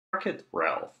Wreck-It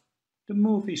Ralph, the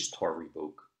movie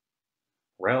Storybook.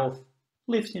 Ralph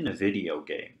lived in a video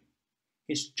game.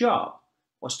 His job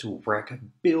was to wreck a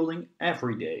building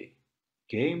every day,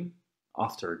 game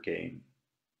after game.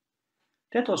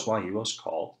 That was why he was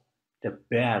called the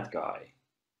bad guy.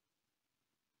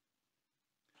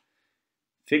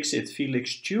 Fix-It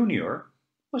Felix Jr.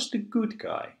 was the good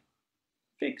guy.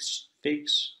 Fix,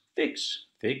 fix, fix,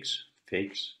 fix,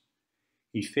 fix.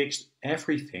 He fixed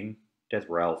everything that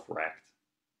Ralph wrecked.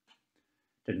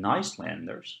 The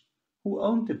Nicelanders, who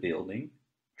owned the building,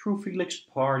 threw Felix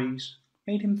parties,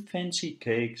 made him fancy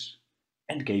cakes,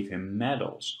 and gave him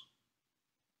medals.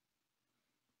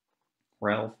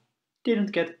 Ralph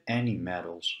didn't get any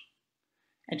medals,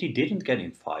 and he didn't get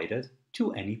invited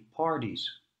to any parties.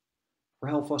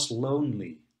 Ralph was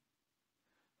lonely.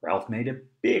 Ralph made a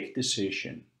big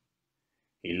decision.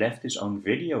 He left his own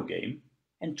video game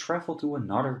and traveled to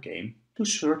another game to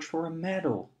search for a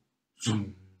medal.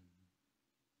 Zoom.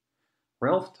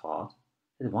 Ralph thought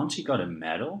that once he got a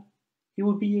medal, he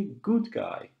would be a good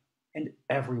guy and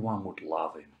everyone would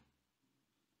love him.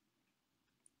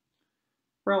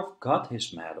 Ralph got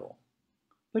his medal,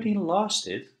 but he lost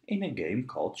it in a game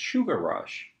called Sugar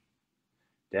Rush.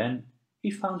 Then he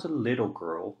found a little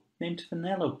girl named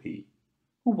Penelope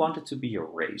who wanted to be a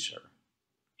racer.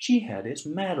 She had his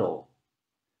medal.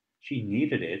 She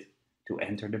needed it to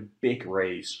enter the big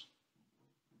race.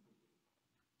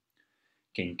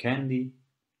 King Candy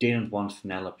didn't want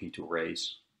Penelope to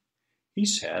race. He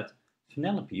said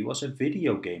Penelope was a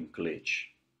video game glitch.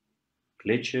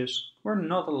 Glitches were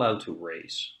not allowed to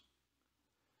race.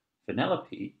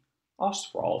 Penelope asked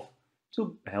Ralph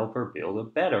to help her build a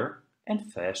better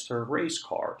and faster race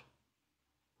card.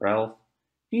 Ralph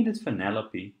needed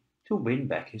Penelope to win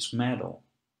back his medal.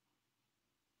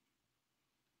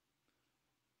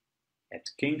 At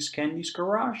King Candy's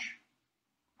garage,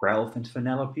 Ralph and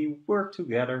Penelope worked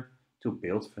together to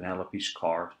build Penelope's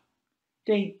card.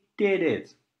 They did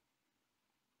it!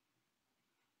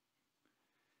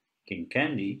 King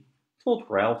Candy told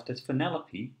Ralph that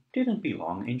Penelope didn't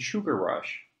belong in Sugar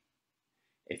Rush.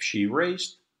 If she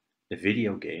raced, the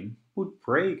video game would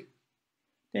break.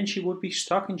 Then she would be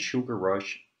stuck in Sugar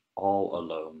Rush all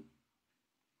alone.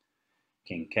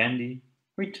 King Candy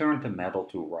returned the medal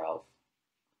to Ralph.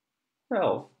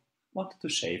 Ralph wanted to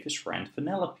save his friend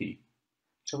Penelope,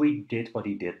 so he did what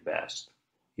he did best.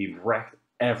 He wrecked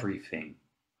everything.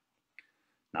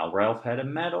 Now Ralph had a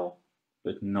medal,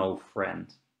 but no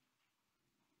friend.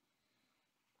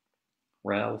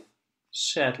 Ralph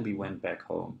sadly went back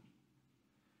home.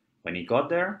 When he got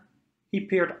there, he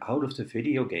peered out of the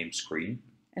video game screen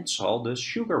and saw the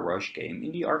Sugar Rush game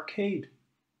in the arcade.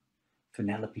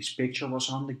 Penelope's picture was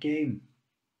on the game.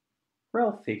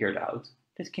 Ralph figured out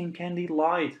that King Candy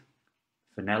lied.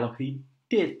 Penelope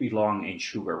did belong in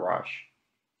Sugar Rush.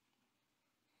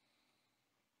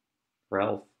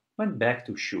 Ralph went back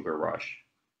to Sugar Rush.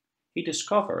 He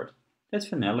discovered that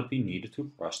Penelope needed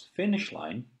to cross the finish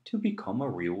line to become a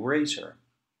real racer.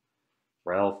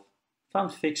 Ralph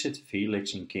found Fix-It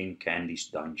Felix in King Candy's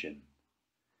dungeon.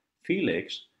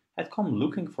 Felix had come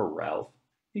looking for Ralph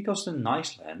because the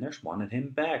Nicelanders wanted him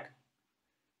back.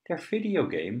 Their video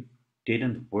game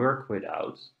didn't work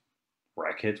without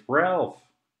Wreck-It Ralph.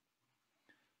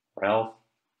 Ralph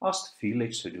asked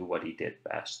Felix to do what he did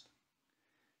best.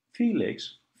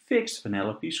 Felix fixed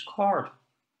Penelope's card.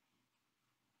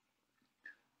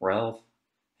 Ralph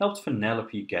helped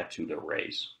Penelope get to the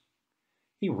race.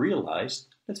 He realized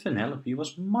that Penelope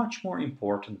was much more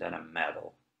important than a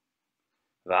medal.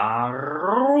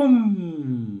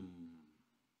 Waarom?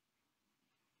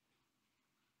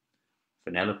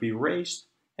 Penelope raced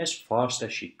as fast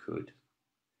as she could.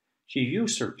 She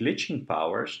used her glitching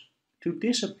powers to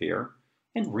disappear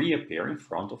and reappear in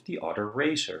front of the other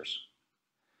racers.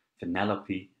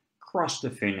 Penelope crossed the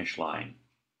finish line.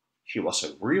 She was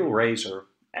a real racer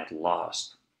at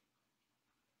last.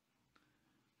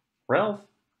 Ralph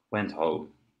went home.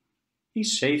 He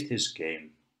saved his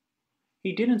game.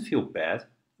 He didn't feel bad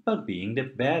about being the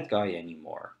bad guy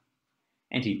anymore.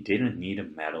 And he didn't need a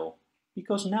medal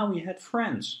because now he had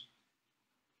friends.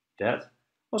 That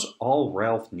was all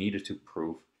Ralph needed to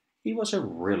prove he was a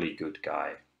really good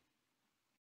guy.